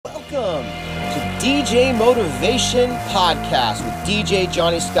Welcome to DJ Motivation Podcast with DJ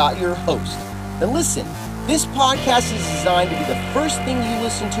Johnny Scott, your host. And listen, this podcast is designed to be the first thing you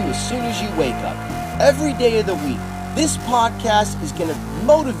listen to as soon as you wake up. Every day of the week, this podcast is going to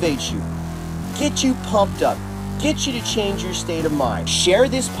motivate you, get you pumped up, get you to change your state of mind. Share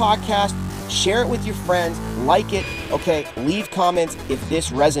this podcast, share it with your friends, like it, okay? Leave comments if this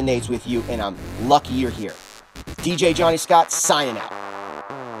resonates with you, and I'm lucky you're here. DJ Johnny Scott signing out.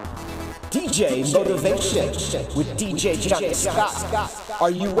 DJ Motivation with DJ Johnny Scott.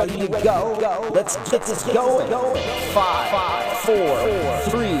 Are you ready to go? Let's get this going. 5, 4,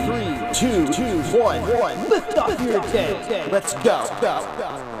 3, 2, 1. Lift off your day. Let's go.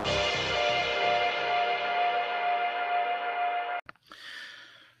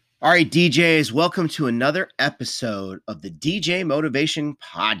 All right, DJs, welcome to another episode of the DJ Motivation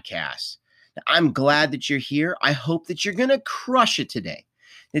Podcast. Now, I'm glad that you're here. I hope that you're going to crush it today.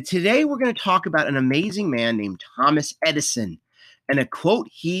 Now, today, we're going to talk about an amazing man named Thomas Edison and a quote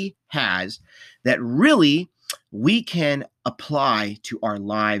he has that really we can apply to our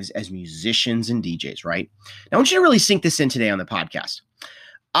lives as musicians and DJs, right? Now, I want you to really sink this in today on the podcast.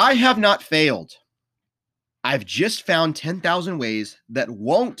 I have not failed. I've just found 10,000 ways that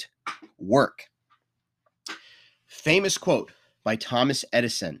won't work. Famous quote by Thomas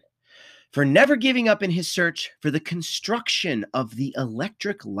Edison. For never giving up in his search for the construction of the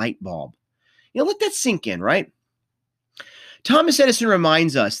electric light bulb. Let that sink in, right? Thomas Edison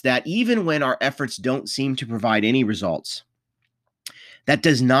reminds us that even when our efforts don't seem to provide any results, that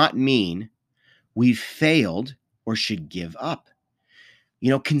does not mean we've failed or should give up.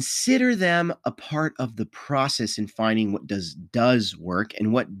 Consider them a part of the process in finding what does work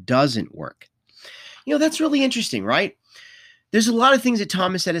and what doesn't work. That's really interesting, right? There's a lot of things that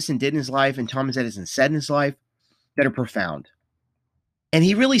Thomas Edison did in his life and Thomas Edison said in his life that are profound. And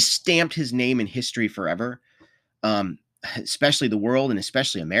he really stamped his name in history forever, especially the world and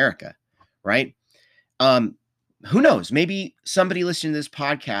especially America, right? Who knows? Maybe somebody listening to this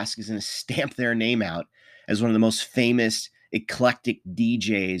podcast is going to stamp their name out as one of the most famous eclectic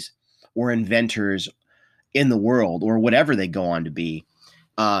DJs or inventors in the world, or whatever they go on to be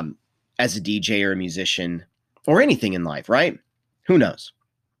as a DJ or a musician or anything in life, right? Who knows?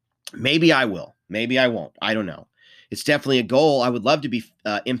 Maybe I will. Maybe I won't. I don't know. It's definitely a goal. I would love to be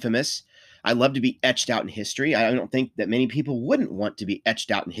infamous. I'd love to be etched out in history. I don't think that many people wouldn't want to be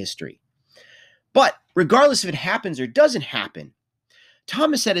etched out in history. But regardless if it happens or doesn't happen,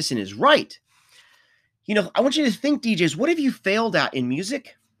 Thomas Edison is right. I want you to think, DJs, what have you failed at in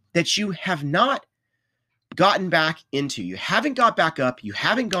music that you have not gotten back into? You haven't got back up. You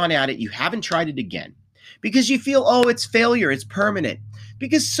haven't gone at it. You haven't tried it again because you feel, oh, it's failure. It's permanent.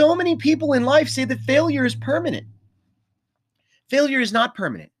 Because so many people in life say that failure is permanent. Failure is not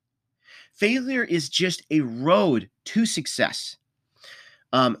permanent. Failure is just a road to success.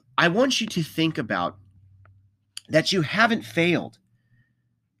 I want you to think about that you haven't failed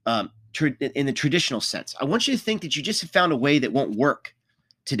in the traditional sense. I want you to think that you just have found a way that won't work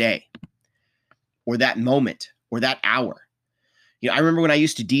today or that moment or that hour. I remember when I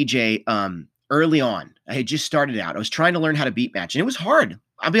used to DJ early on. I had just started out. I was trying to learn how to beat match, and it was hard.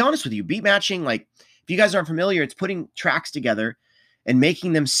 I'll be honest with you. Beat matching, like if you guys aren't familiar, it's putting tracks together and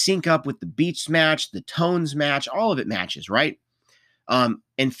making them sync up with the beats match, the tones match, all of it matches, right?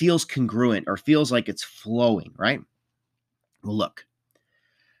 And feels congruent or feels like it's flowing, right? Well, look,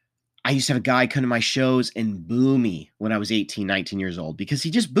 I used to have a guy come to my shows and boo me when I was 18, 19 years old because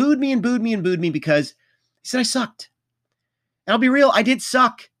he just booed me because he said I sucked. And I'll be real, I did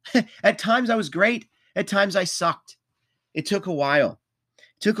suck. At times I was great. At times I sucked. It took a while.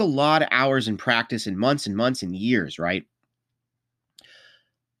 It took a lot of hours and practice and months and years, right?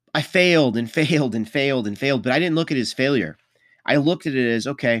 I failed, but I didn't look at it as failure. I looked at it as,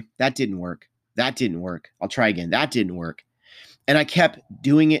 okay, that didn't work. I'll try again. That didn't work. And I kept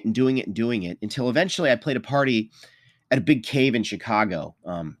doing it until eventually I played a party at a big cave in Chicago.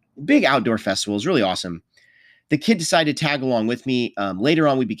 Big outdoor festival. It was really awesome. The kid decided to tag along with me. Later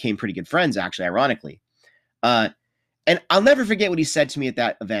on, we became pretty good friends, actually, ironically. And I'll never forget what he said to me at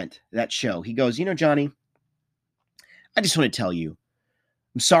that event, that show. He goes, Johnny, I just want to tell you,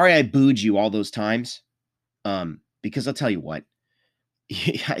 I'm sorry I booed you all those times. Because I'll tell you what,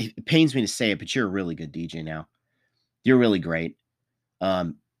 it pains me to say it, but you're a really good DJ now. You're really great.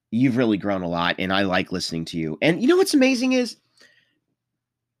 You've really grown a lot, and I like listening to you. And what's amazing is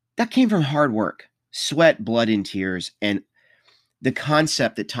that came from hard work, sweat, blood, and tears, and the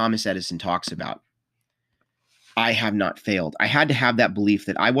concept that Thomas Edison talks about. I have not failed. I had to have that belief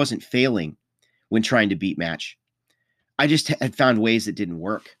that I wasn't failing when trying to beat match. I just had found ways that didn't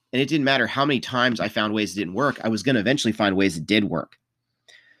work. And it didn't matter how many times I found ways it didn't work. I was going to eventually find ways it did work.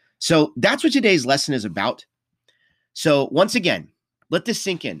 So that's what today's lesson is about. So once again, let this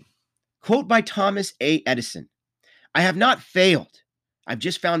sink in. Quote by Thomas A. Edison: "I have not failed. I've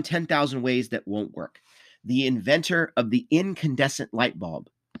just found 10,000 ways that won't work." The inventor of the incandescent light bulb,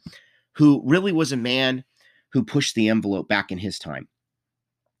 who really was a man who pushed the envelope back in his time.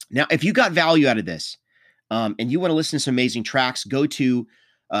 Now, if you got value out of this, and you want to listen to some amazing tracks, go to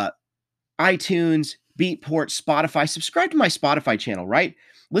iTunes, Beatport, Spotify. Subscribe to my Spotify channel, right?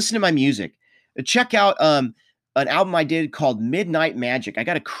 Listen to my music. Check out an album I did called Midnight Magic. I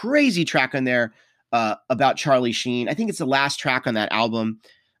got a crazy track on there about Charlie Sheen. I think it's the last track on that album.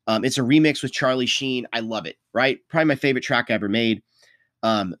 It's a remix with Charlie Sheen. I love it, right? Probably my favorite track I ever made.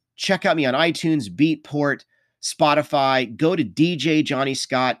 Check out me on iTunes, Beatport, Spotify. Go to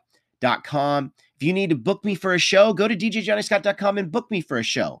djjohnny.scott.com. If you need to book me for a show, go to djjohnny.scott.com and book me for a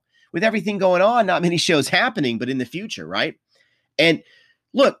show. With everything going on, not many shows happening, but in the future, right? And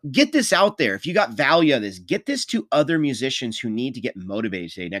look, get this out there. If you got value out of this, get this to other musicians who need to get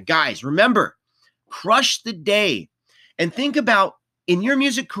motivated today. Now, guys, remember, crush the day. And think about, in your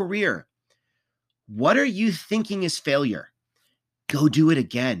music career, what are you thinking is failure? Go do it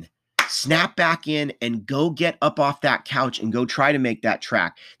again. Snap back in and go get up off that couch and go try to make that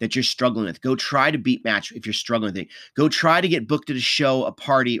track that you're struggling with. Go try to beat match if you're struggling with it. Go try to get booked at a show, a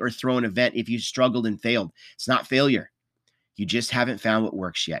party, or throw an event if you struggled and failed. It's not failure. You just haven't found what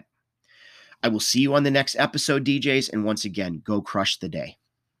works yet. I will see you on the next episode, DJs. And once again, go crush the day.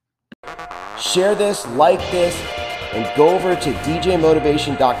 Share this, like this, and go over to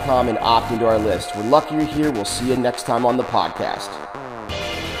djmotivation.com and opt into our list. We're lucky you're here. We'll see you next time on the podcast.